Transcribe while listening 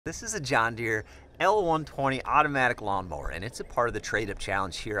This is a John Deere L120 automatic lawnmower, and it's a part of the trade-up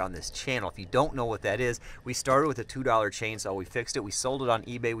challenge here on this channel. If you don't know what that is, we started with a $2 chainsaw. We fixed it. We sold it on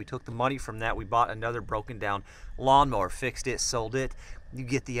eBay. We took the money from that. We bought another broken down lawnmower, fixed it, sold it. You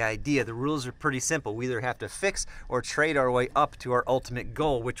get the idea. The rules are pretty simple. We either have to fix or trade our way up to our ultimate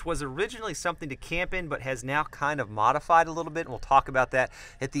goal, which was originally something to camp in, but has now kind of modified a little bit, and we'll talk about that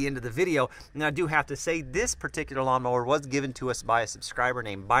at the end of the video. And I do have to say, this particular lawnmower was given to us by a subscriber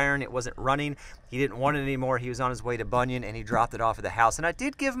named Byron. It wasn't running. He didn't want it anymore. He was on his way to Bunyan, and he dropped it off at the house. And I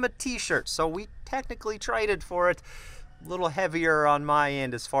did give him a t-shirt, so we technically traded for it. A little heavier on my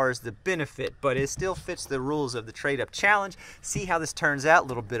end as far as the benefit, but it still fits the rules of the trade-up challenge. See how this turns out, a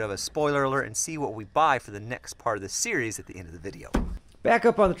little bit of a spoiler alert, and see what we buy for the next part of the series at the end of the video. Back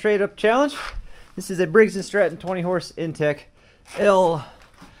up on the trade-up challenge. This is a Briggs & Stratton 20-horse Intech the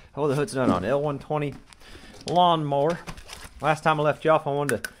hood's not on, L120 lawnmower. Last time I left you off, I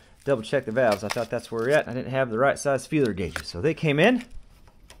wanted to double check the valves. I thought that's where we're at. I didn't have the right size feeler gauges, so they came in.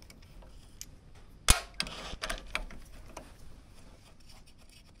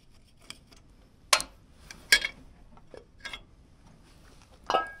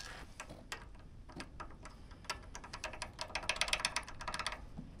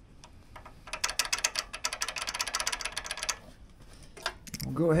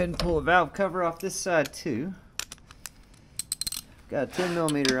 We'll go ahead and pull the valve cover off this side too. Got a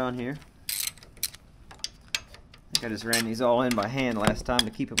 10mm on here. I think I just ran these all in by hand last time to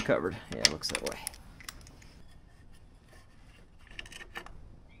keep them covered. Yeah, it looks that way.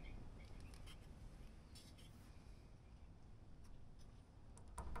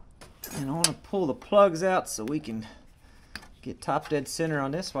 And I want to pull the plugs out so we can get top dead center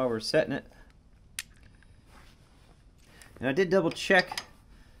on this while we're setting it. And I did double check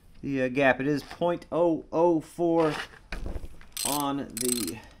the gap. It is 0.004 on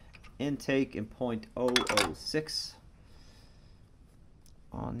the intake and 0.006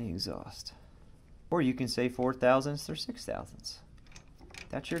 on the exhaust. Or you can say 4 thousandths or 6 thousandths.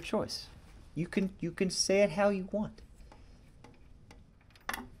 That's your choice. You can say it how you want.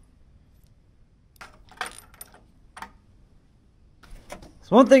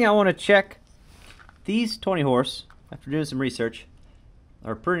 So one thing I want to check, these 20 horse, after doing some research,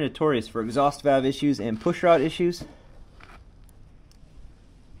 are pretty notorious for exhaust valve issues and push rod issues.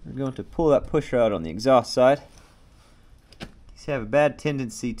 We're going to pull that push rod on the exhaust side. These have a bad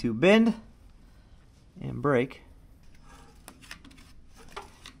tendency to bend and break.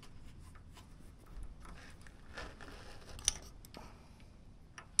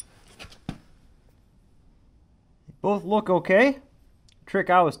 They both look okay. The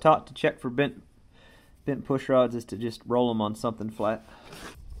trick I was taught to check for bent push rods is to just roll them on something flat.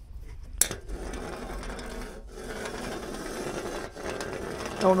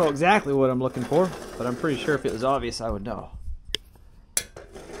 I don't know exactly what I'm looking for, but I'm pretty sure if it was obvious I would know.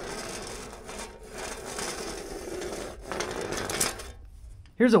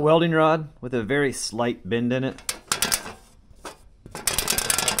 Here's a welding rod with a very slight bend in it.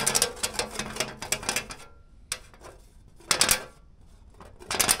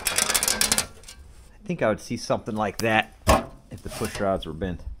 I think I would see something like that if the push rods were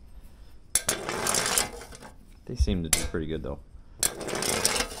bent. They seem to do pretty good though.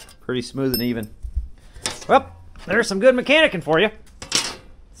 Pretty smooth and even. Well, there's some good mechanicking for you.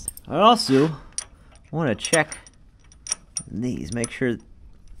 I also want to check these, make sure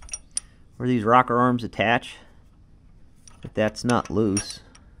where these rocker arms attach, that that's not loose.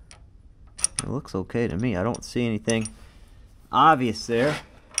 It looks okay to me. I don't see anything obvious there.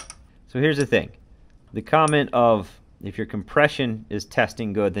 So here's the thing. The comment of if your compression is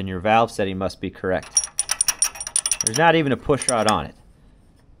testing good, then your valve setting must be correct. There's not even a push rod on it.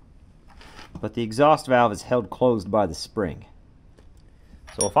 But the exhaust valve is held closed by the spring.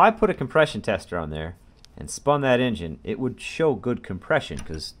 So if I put a compression tester on there and spun that engine, it would show good compression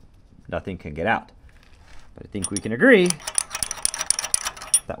because nothing can get out. But I think we can agree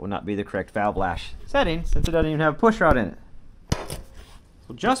that would not be the correct valve lash setting since it doesn't even have a push rod in it.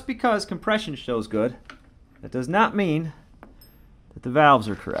 So just because compression shows good, that does not mean that the valves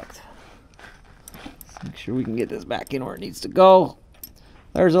are correct. Let's make sure we can get this back in where it needs to go.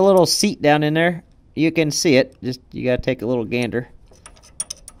 There's a little seat down in there. You can see it. Just you gotta take a little gander.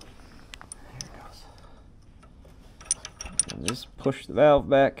 There it goes. And just push the valve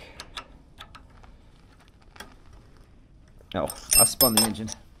back. Oh, I spun the engine.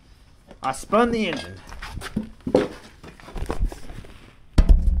 I spun the engine.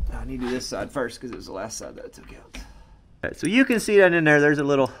 I need to do this side first because it was the last side that I took out. Alright, so you can see that in there. There's a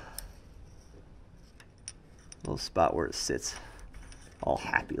little spot where it sits. all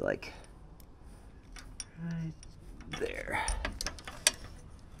happy like. Right there.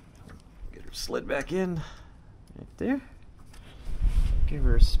 Get her slid back in. Right there. Give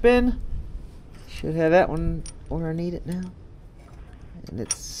her a spin. Should have that one where I need it now. And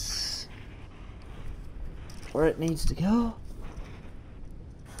it's where it needs to go.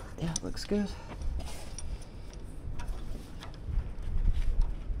 Yeah, it looks good.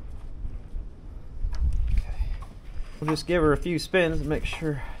 Okay. We'll just give her a few spins and make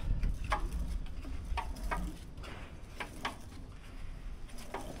sure.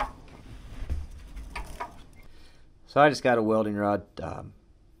 So I just got a welding rod,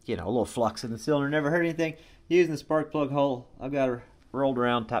 you know, a little flux in the cylinder, never hurt anything. Using the spark plug hole, I've got her rolled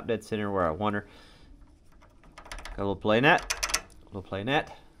around top dead center where I want her. Got a little play net,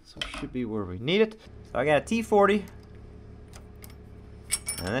 so it should be where we need it. So I got a T40,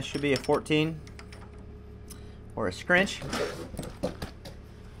 and that should be a 14 or a scrunch.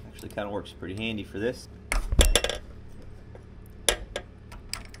 Actually kind of works pretty handy for this.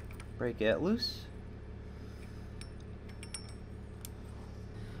 Break that loose.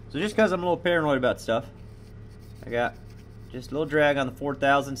 So just because I'm a little paranoid about stuff, I got just a little drag on the 4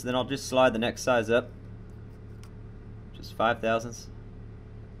 thousandths, then I'll just slide the next size up. Just 5 thousandths.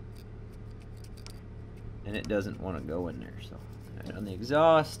 And it doesn't want to go in there. So and on the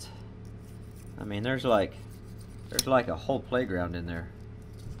exhaust, I mean there's like a whole playground in there.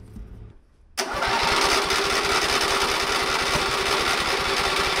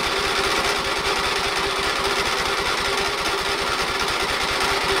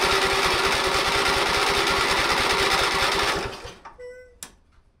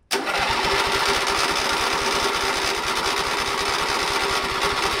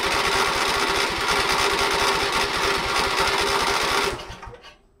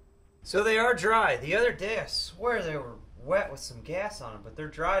 So they are dry. The other day I swear they were wet with some gas on them, but they're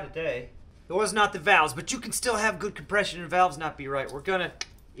dry today. It was not the valves, but you can still have good compression and valves not be right. We're gonna,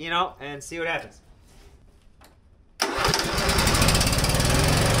 you know, and see what happens.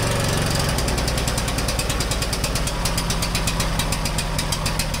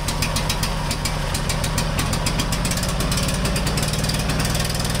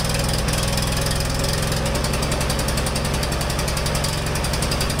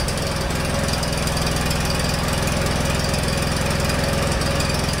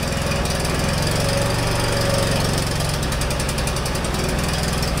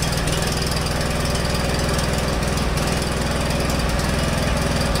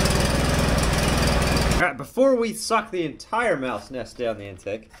 Alright, before we suck the entire mouse nest down the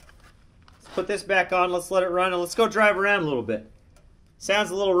intake, let's put this back on, let's let it run, and let's go drive around a little bit.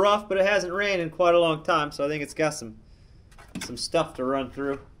 Sounds a little rough, but it hasn't rained in quite a long time, so I think it's got some stuff to run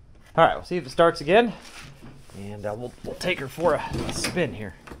through. Alright, we'll see if it starts again, and we'll take her for a spin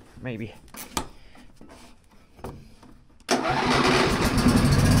here, maybe.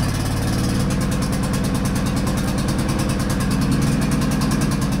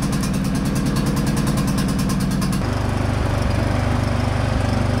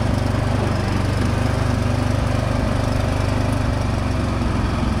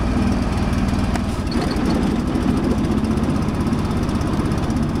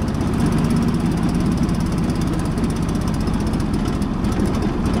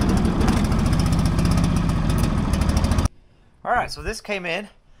 Alright, so this came in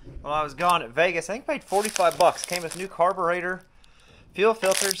while I was gone at Vegas. I think I paid 45 bucks. Came with new carburetor, fuel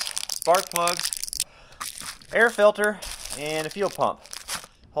filters, spark plugs, air filter, and a fuel pump.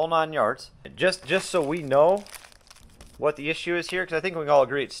 Whole 9 yards. Just so we know what the issue is here, because I think we can all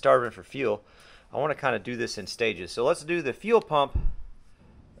agree it's starving for fuel. I want to kind of do this in stages. So let's do the fuel pump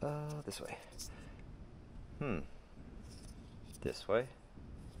this way. This way.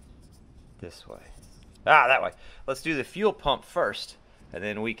 This way. Ah, that way. Let's do the fuel pump first, and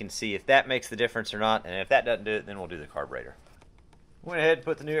then we can see if that makes the difference or not, and if that doesn't do it, then we'll do the carburetor. Went ahead and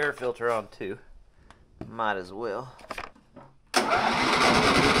put the new air filter on too. Might as well.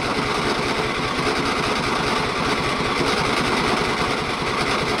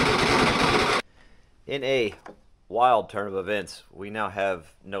 In a wild turn of events, we now have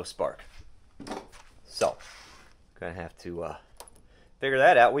no spark. So, gonna have to figure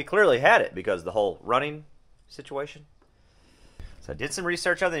that out. We clearly had it because of the whole running situation. So I did some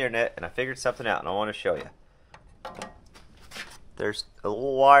research on the internet and I figured something out, and I want to show you. There's a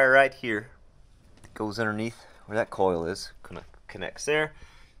little wire right here that goes underneath where that coil is. Connects there.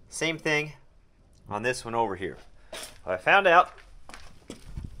 Same thing on this one over here. What I found out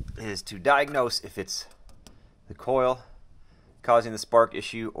is to diagnose if it's the coil causing the spark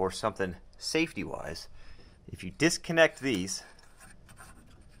issue or something safety-wise. If you disconnect these,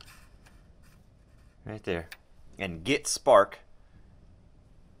 right there, and get spark,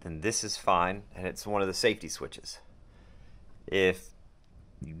 then this is fine, and it's one of the safety switches. If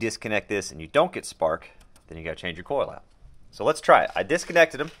you disconnect this and you don't get spark, then you got to change your coil out. So let's try it. I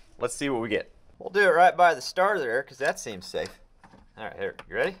disconnected them. Let's see what we get. We'll do it right by the starter there because that seems safe. All right, here.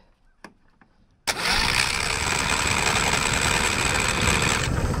 You ready? If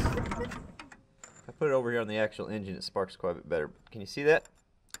I put it over here on the actual engine, it sparks quite a bit better. Can you see that?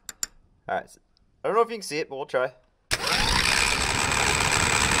 All right. I don't know if you can see it, but we'll try.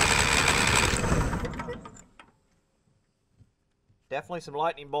 Definitely some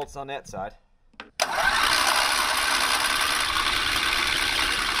lightning bolts on that side.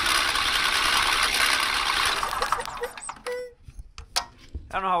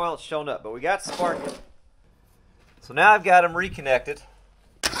 I don't know how well it's shown up, but we got spark. So now I've got them reconnected.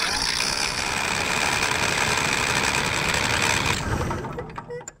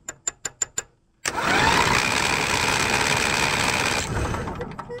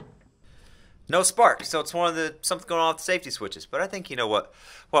 No spark, so it's one of the something going on with the safety switches. But I think you know what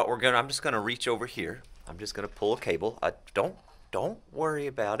I'm just gonna reach over here. I'm just gonna pull a cable. Don't worry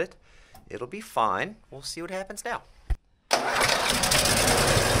about it. It'll be fine. We'll see what happens now.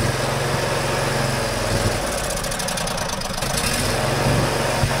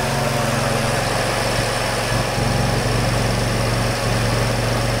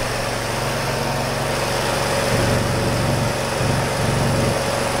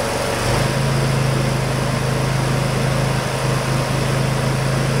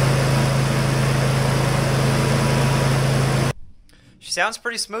 Sounds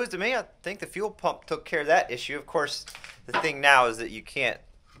pretty smooth to me. I think the fuel pump took care of that issue. Of course, the thing now is that you can't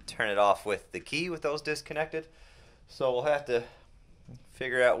turn it off with the key with those disconnected. So we'll have to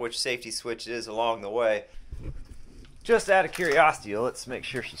figure out which safety switch it is along the way. Just out of curiosity, let's make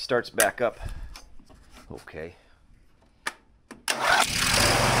sure she starts back up. Okay.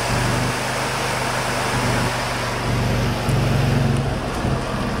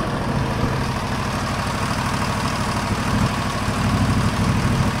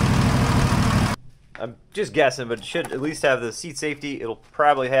 I'm just guessing, but it should at least have the seat safety. It'll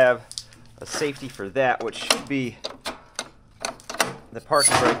probably have a safety for that, which should be the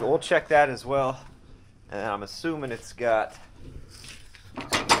parking brake. But we'll check that as well. And I'm assuming it's got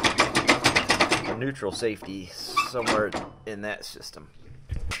a neutral safety somewhere in that system.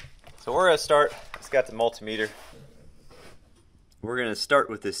 So we're going to start. It's got the multimeter. We're going to start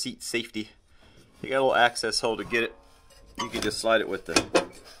with the seat safety. You got a little access hole to get it. You can just slide it with the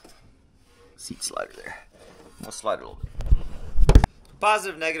seat slider there. I'll slide it a little bit.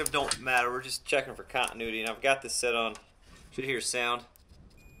 Positive, negative don't matter. We're just checking for continuity, and I've got this set on. Should hear sound.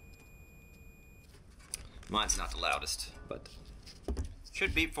 Mine's not the loudest, but it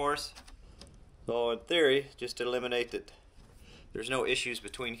should beep for us. So in theory, just to eliminate that there's no issues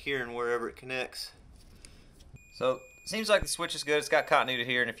between here and wherever it connects. So seems like the switch is good. It's got continuity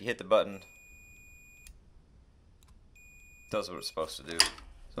here, and if you hit the button, it does what it's supposed to do.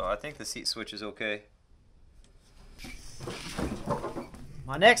 So I think the seat switch is okay.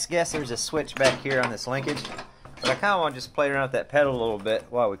 My next guess, there's a switch back here on this linkage, but I kind of want to just play around with that pedal a little bit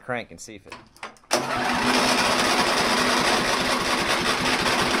while we crank and see if it...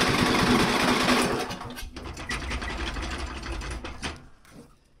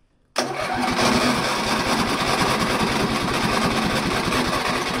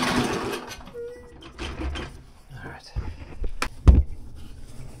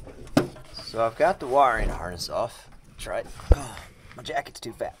 So I've got the wiring harness off. Try it. Oh, my jacket's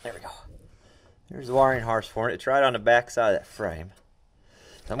too fat. There we go. There's the wiring harness for it. It's right on the back side of that frame.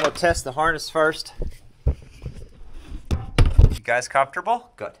 So I'm going to test the harness first. You guys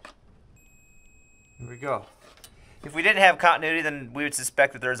comfortable? Good. Here we go. If we didn't have continuity, then we would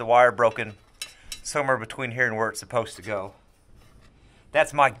suspect that there's a wire broken somewhere between here and where it's supposed to go.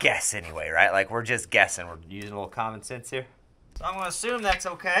 That's my guess anyway, right? Like, we're just guessing. We're using a little common sense here. So I'm going to assume that's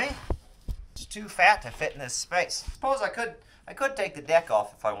okay. It's too fat to fit in this space. Suppose I could take the deck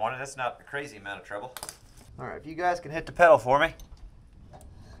off if I wanted. That's not a crazy amount of trouble. All right, if you guys can hit the pedal for me.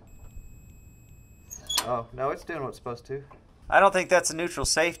 Oh, no, it's doing what it's supposed to. I don't think that's a neutral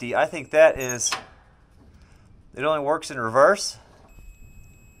safety. I think that is, it only works in reverse.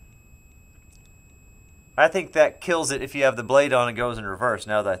 I think that kills it if you have the blade on and goes in reverse,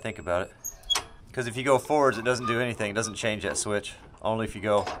 now that I think about it. Because if you go forwards, it doesn't do anything. It doesn't change that switch. Only if you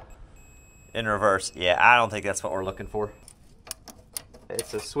go in reverse. Yeah, I don't think that's what we're looking for.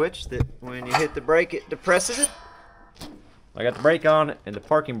 It's a switch that when you hit the brake, it depresses it. I got the brake on and the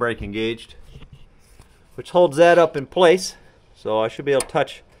parking brake engaged, which holds that up in place. So I should be able to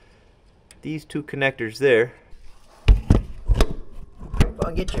touch these two connectors there. If I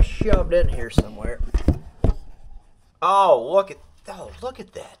can get you shoved in here somewhere. Oh, look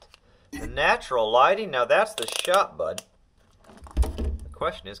at that. The natural lighting. Now that's the shop, bud. The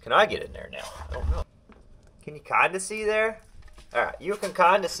question is, can I get in there now? I don't know. Can you kind of see there? All right, you can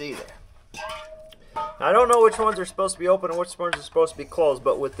kind of see there. I don't know which ones are supposed to be open and which ones are supposed to be closed,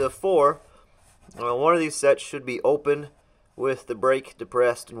 but with the 4, one of these sets should be open with the brake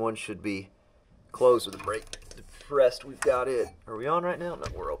depressed, and one should be closed with the brake depressed. We've got it. Are we on right now? No,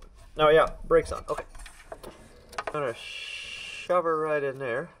 we're open. Oh yeah, brake's on. Okay. I'm gonna shove her right in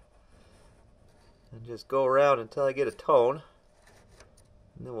there and just go around until I get a tone,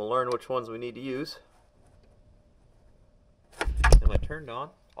 and then we'll learn which ones we need to use. Am I turned on?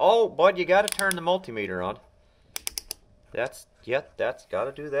 Oh, bud, you got to turn the multimeter on. That's got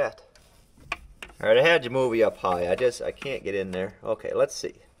to do that. All right, I had you move you up high. I can't get in there. Okay, let's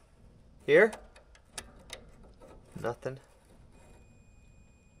see. Here? Nothing.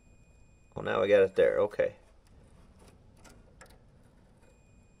 Oh, now we got it there. Okay.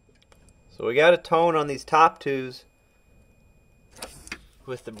 So we got a tone on these top 2s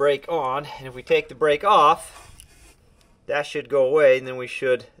with the brake on, and if we take the brake off, that should go away, and then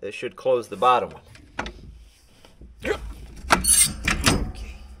it should close the bottom one.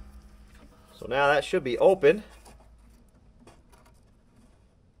 Okay. So now that should be open.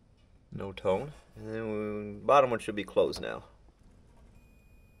 No tone. And then the bottom one should be closed now.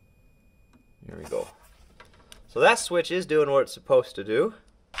 Here we go. So that switch is doing what it's supposed to do.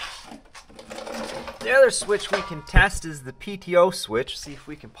 The other switch we can test is the PTO switch. See if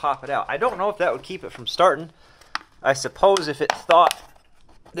we can pop it out. I don't know if that would keep it from starting. I suppose if it thought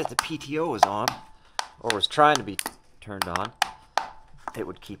that the PTO was on, or was trying to be turned on, it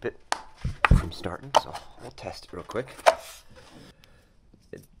would keep it from starting. So we'll test it real quick.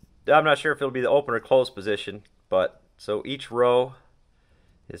 I'm not sure if it'll be the open or closed position, but so each row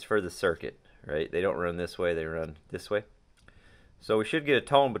is for the circuit, right? They don't run this way, they run this way. So we should get a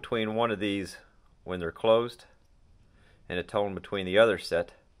tone between one of these when they're closed, and a tone between the other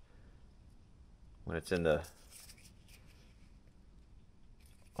set when it's in the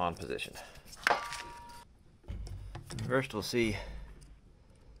on position. First we'll see.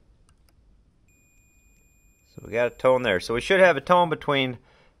 So we got a tone there. So we should have a tone between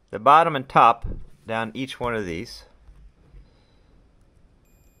the bottom and top down each one of these.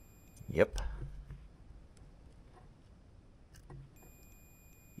 Yep.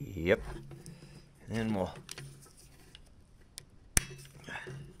 Yep. And then we'll...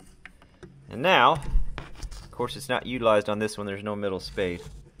 And now, of course it's not utilized on this one, there's no middle spade.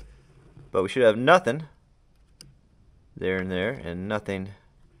 But we should have nothing there and there, and nothing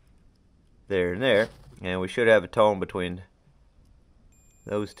there and there. And we should have a tone between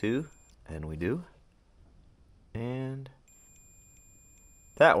those two, and we do. And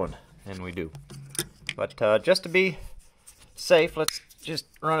that one, and we do. But just to be safe, let's just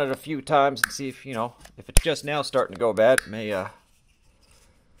run it a few times and see if, you know, if it's just now starting to go bad, it may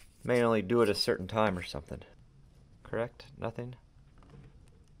only do it a certain time or something. Correct? Nothing?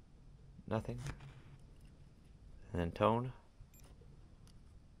 Nothing? And then tone?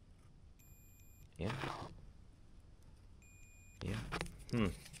 Yeah. Yeah.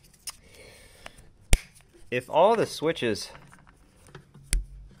 If all the switches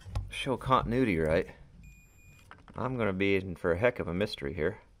show continuity right, I'm going to be in for a heck of a mystery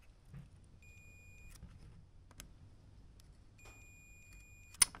here.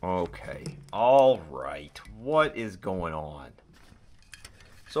 Okay, all right, what is going on?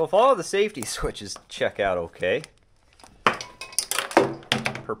 So if all of the safety switches check out okay,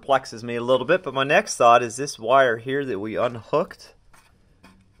 perplexes me a little bit, but my next thought is this wire here that we unhooked,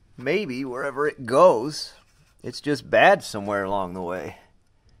 maybe wherever it goes, it's just bad somewhere along the way.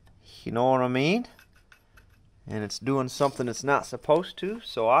 You know what I mean? And it's doing something it's not supposed to,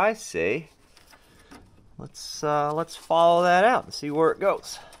 so I say let's follow that out and see where it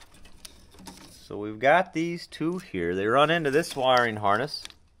goes. So we've got these two here. They run into this wiring harness,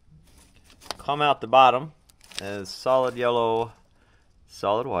 come out the bottom as solid yellow,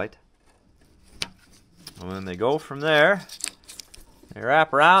 solid white, and then they go from there, they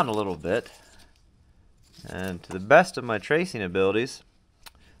wrap around a little bit, and to the best of my tracing abilities,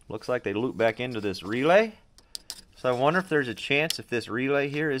 looks like they loop back into this relay. So I wonder if there's a chance if this relay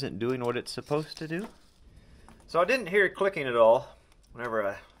here isn't doing what it's supposed to do. So I didn't hear it clicking at all whenever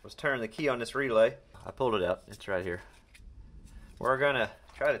I was turning the key on this relay. I pulled it out. It's right here. We're going to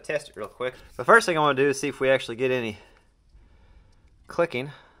try to test it real quick. The first thing I want to do is see if we actually get any clicking.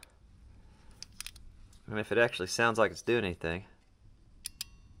 And if it actually sounds like it's doing anything.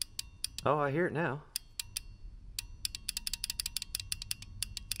 Oh, I hear it now.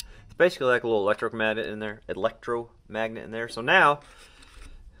 It's basically like a little electromagnet in there. So now,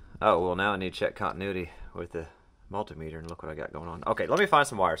 oh, well, now I need to check continuity with the multimeter, and look what I got going on. Okay, let me find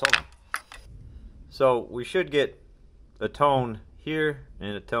some wires. Hold on. So we should get a tone here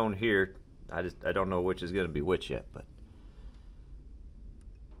and a tone here. I don't know which is going to be which yet, but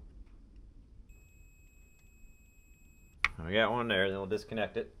we got one there. Then we'll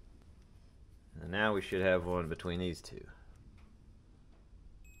disconnect it, and now we should have one between these two.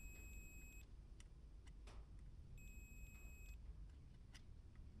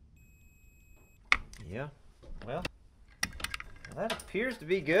 Yeah, well, that appears to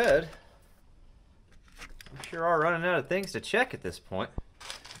be good. We sure are running out of things to check at this point.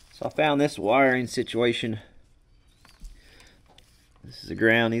 So I found this wiring situation. This is the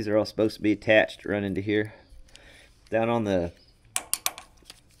ground. These are all supposed to be attached to run into here. Down on the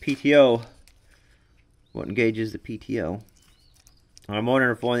PTO, what engages the PTO? I'm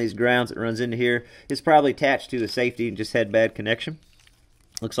wondering if one of these grounds that runs into here is probably attached to the safety and just had bad connection.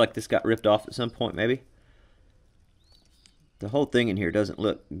 Looks like this got ripped off at some point, maybe. The whole thing in here doesn't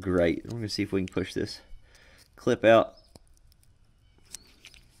look great. We're going to see if we can push this clip out.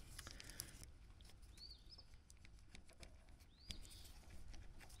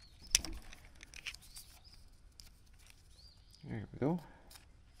 There we go.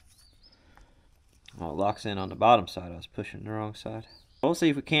 Oh, it locks in on the bottom side. I was pushing the wrong side. We'll see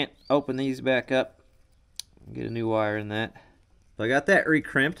if we can't open these back up. Get a new wire in that. So I got that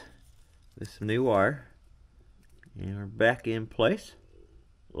recrimped with some new wire. And we're back in place.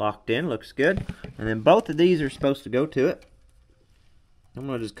 Locked in, looks good. And then both of these are supposed to go to it. I'm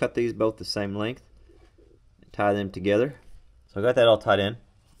going to just cut these both the same length. And tie them together. So I got that all tied in.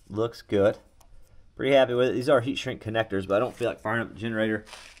 Looks good. Pretty happy with it. These are heat shrink connectors, but I don't feel like firing up the generator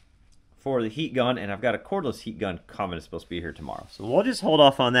for the heat gun. And I've got a cordless heat gun coming. It's supposed to be here tomorrow. So we'll just hold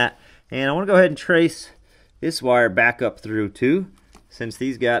off on that. And I want to go ahead and trace this wire back up through too. Since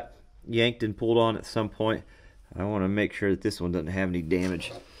these got yanked and pulled on at some point, I want to make sure that this one doesn't have any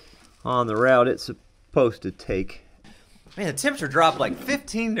damage on the route it's supposed to take. Man, the temperature dropped like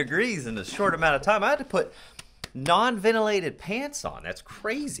 15 degrees in a short amount of time. I had to put non-ventilated pants on. That's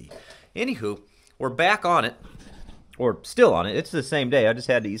crazy. Anywho, we're back on it, or still on it. It's the same day. I just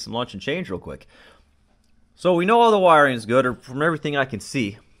had to eat some lunch and change real quick. So we know all the wiring is good, or from everything I can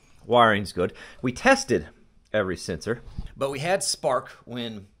see, wiring's good. We tested every sensor, but we had spark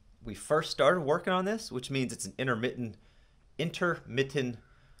when we first started working on this, which means it's an intermittent,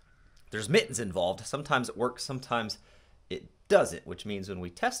 there's mittens involved. Sometimes it works, sometimes it doesn't, which means when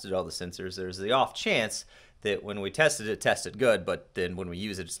we tested all the sensors, there's the off chance that when we tested it, tested good, but then when we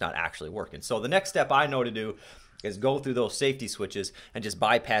use it, it's not actually working. So the next step I know to do is go through those safety switches and just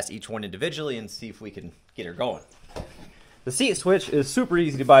bypass each one individually and see if we can get her going. The seat switch is super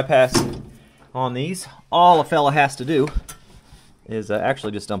easy to bypass on these. All a fella has to do is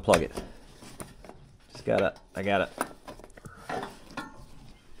actually just unplug it.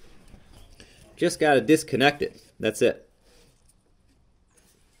 Just gotta disconnect it. That's it.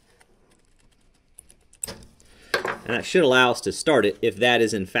 And that should allow us to start it if that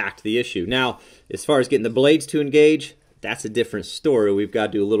is in fact the issue. Now, as far as getting the blades to engage, that's a different story. We've got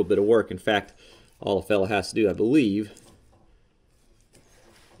to do a little bit of work. In fact, all a fella has to do, I believe,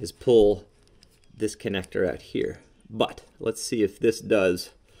 is pull this connector out here. But let's see if this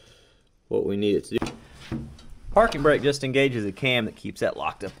does what we need it to do. Parking brake just engages the cam that keeps that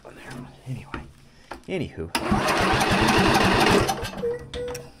locked up on there. Anywho.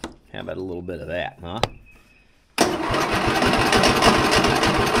 How about a little bit of that, huh?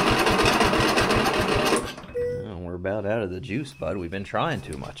 Well, we're about out of the juice, bud. We've been trying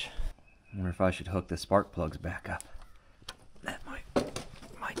too much. I wonder if I should hook the spark plugs back up. That might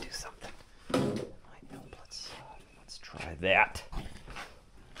do something. Let's try that.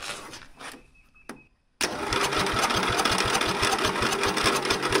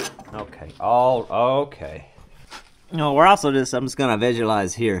 Okay, okay. No, we're also I'm just gonna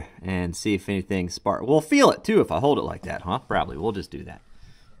visualize here and see if anything spark. We'll feel it too if I hold it like that, huh? Probably. We'll just do that.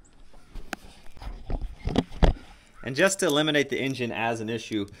 And just to eliminate the engine as an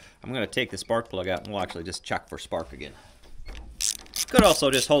issue, I'm gonna take the spark plug out and we'll actually just check for spark again. Could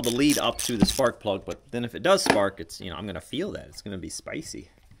also just hold the lead up to the spark plug, but then if it does spark, it's, I'm gonna feel that. It's gonna be spicy.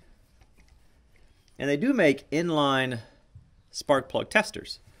 And they do make inline spark plug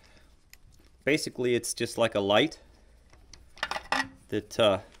testers. Basically, it's just like a light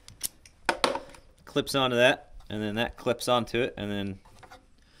that clips onto that, and then that clips onto it, and then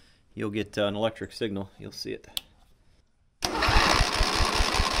you'll get an electric signal. You'll see it.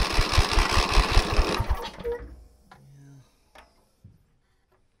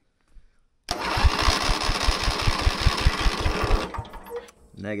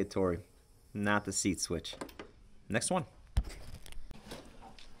 negatory, not the seat switch. Next one.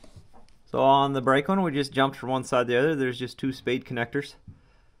 So on the brake one, we just jumped from one side to the other. There's just 2 spade connectors.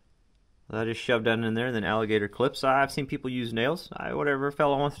 I just shoved that in there, and then alligator clips. I've seen people use nails. Whatever a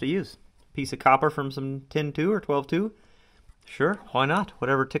fellow wants to use. Piece of copper from some 10-2 or 12-2. Sure, why not?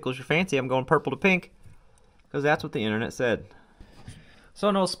 Whatever tickles your fancy. I'm going purple to pink, because that's what the internet said.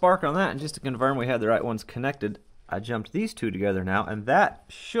 So no spark on that, and just to confirm we had the right ones connected, I jumped these 2 together now, and that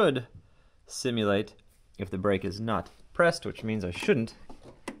should simulate if the brake is not pressed, which means I shouldn't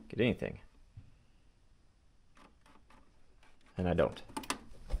get anything. And I don't.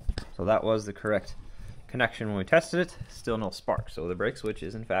 So that was the correct connection when we tested it. Still no spark, so the brake switch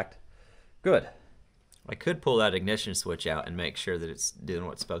is in fact good. I could pull that ignition switch out and make sure that it's doing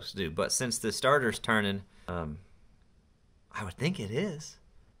what it's supposed to do, but since the starter's turning, I would think it is.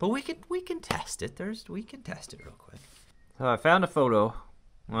 But we can test it. We can test it real quick. So I found a photo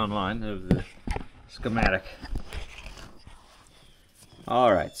online of the schematic.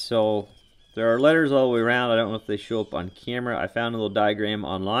 Alright, so there are letters all the way around. I don't know if they show up on camera. I found a little diagram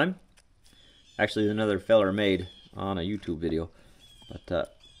online. Actually, another feller made on a YouTube video.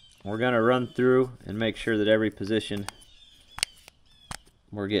 But we're going to run through and make sure that every position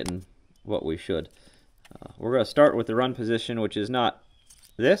we're getting what we should. We're going to start with the run position, which is not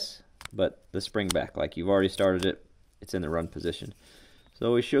this, but the spring back. Like you've already started it, it's in the run position.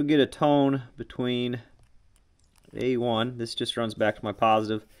 So we should get a tone between A1. This just runs back to my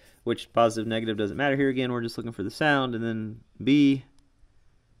positive, which positive, negative doesn't matter here. Again, we're just looking for the sound. And then B.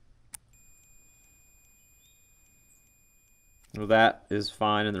 Well, that is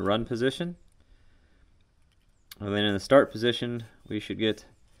fine in the run position. And then in the start position, we should get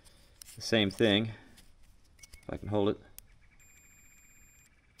the same thing. If I can hold it.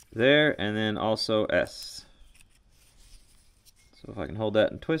 There, and then also S. So if I can hold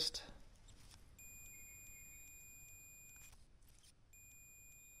that and twist.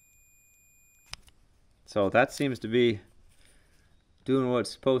 So that seems to be doing what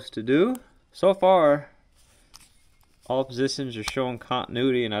it's supposed to do. So far, all positions are showing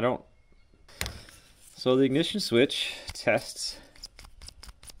continuity, and I don't. So the ignition switch tests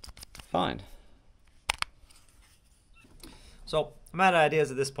fine. So I'm out of ideas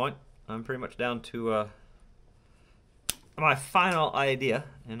at this point. I'm pretty much down to my final idea,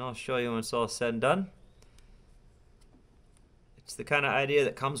 and I'll show you when it's all said and done. It's the kind of idea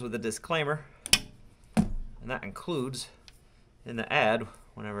that comes with a disclaimer, and that includes in the ad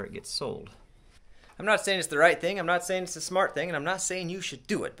whenever it gets sold. I'm not saying it's the right thing, I'm not saying it's a smart thing, and I'm not saying you should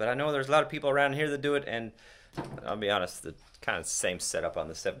do it, but I know there's a lot of people around here that do it, and I'll be honest, the kind of same setup on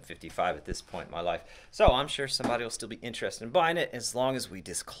the 755 at this point in my life. So I'm sure somebody will still be interested in buying it as long as we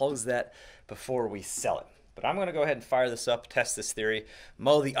disclose that before we sell it. But I'm going to go ahead and fire this up, test this theory,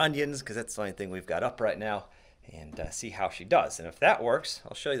 mow the onions, because that's the only thing we've got up right now, and see how she does. And if that works,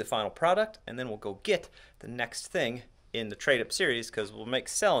 I'll show you the final product, and then we'll go get the next thing in the trade-up series, because we'll make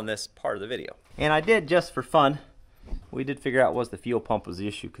selling this part of the video. And I did, just for fun, we did figure out was the fuel pump was the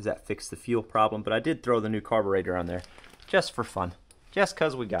issue, because that fixed the fuel problem, but I did throw the new carburetor on there just for fun, just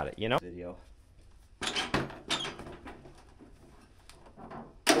because we got it, you know. Video.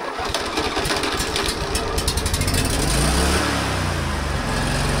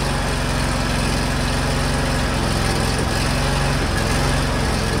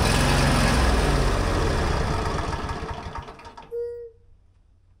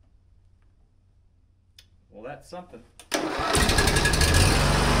 Well, that's something.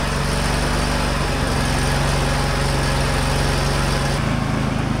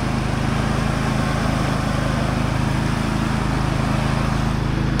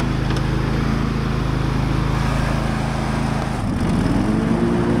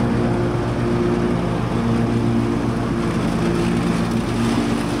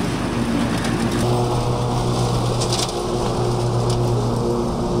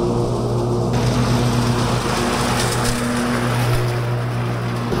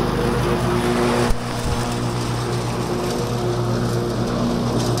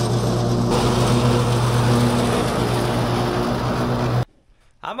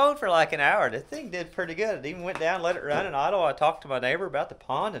 I mowed for like an hour. The thing did pretty good. It even went down, let it run in auto. I talked to my neighbor about the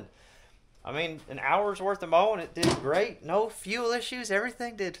pond, and I mean, an hour's worth of mowing, it did great. No fuel issues.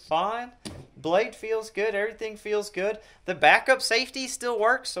 Everything did fine. Blade feels good. Everything feels good. The backup safety still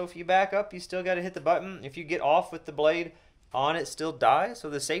works, so if you back up, you still got to hit the button. If you get off with the blade on, it still dies, so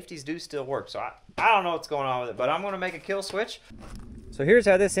the safeties do still work. So I don't know what's going on with it, but I'm going to make a kill switch. So here's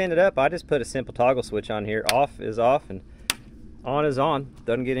how this ended up. I just put a simple toggle switch on here. Off is off, and on is on.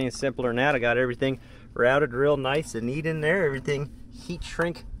 Doesn't get any simpler than that. I got everything routed real nice and neat in there. Everything heat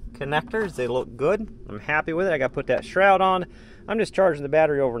shrink connectors. They look good. I'm happy with it. I got to put that shroud on. I'm just charging the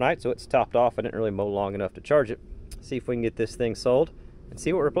battery overnight, so it's topped off. I didn't really mow long enough to charge it. See if we can get this thing sold and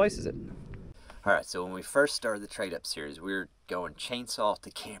see what replaces it. All right, so when we first started the trade-up series, we were going chainsaw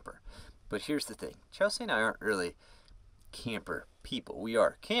to camper. But here's the thing. Chelsea and I aren't really camper people. We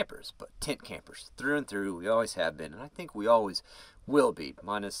are campers, but tent campers through and through. We always have been, and I think we always will be,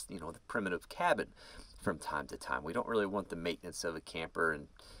 minus, you know, the primitive cabin from time to time. We don't really want the maintenance of a camper, and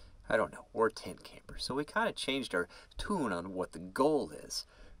I don't know, we're tent campers. So we kind of changed our tune on what the goal is.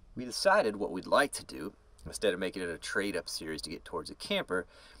 We decided what we'd like to do, instead of making it a trade-up series to get towards a camper,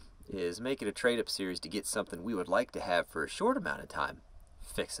 is make it a trade-up series to get something we would like to have for a short amount of time.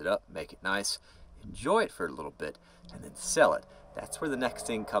 Fix it up, make it nice, enjoy it for a little bit, and then sell it. That's where the next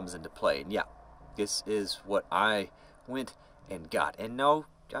thing comes into play. And yeah, this is what I went and got. And no,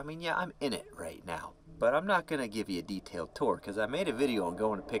 I mean, yeah, I'm in it right now. But I'm not going to give you a detailed tour because I made a video on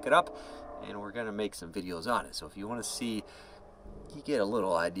going to pick it up, and we're going to make some videos on it. So if you want to see, you get a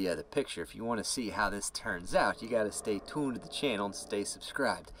little idea of the picture. If you want to see how this turns out, you got to stay tuned to the channel and stay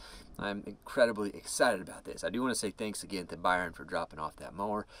subscribed. I'm incredibly excited about this. I do want to say thanks again to Byron for dropping off that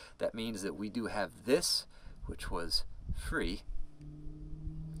mower. That means that we do have this, which was free,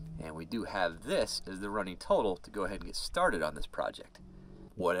 and we do have this as the running total to go ahead and get started on this project,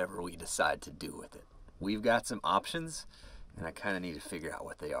 whatever we decide to do with it. We've got some options, and I kind of need to figure out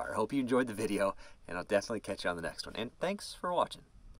what they are. I hope you enjoyed the video, and I'll definitely catch you on the next one. And thanks for watching.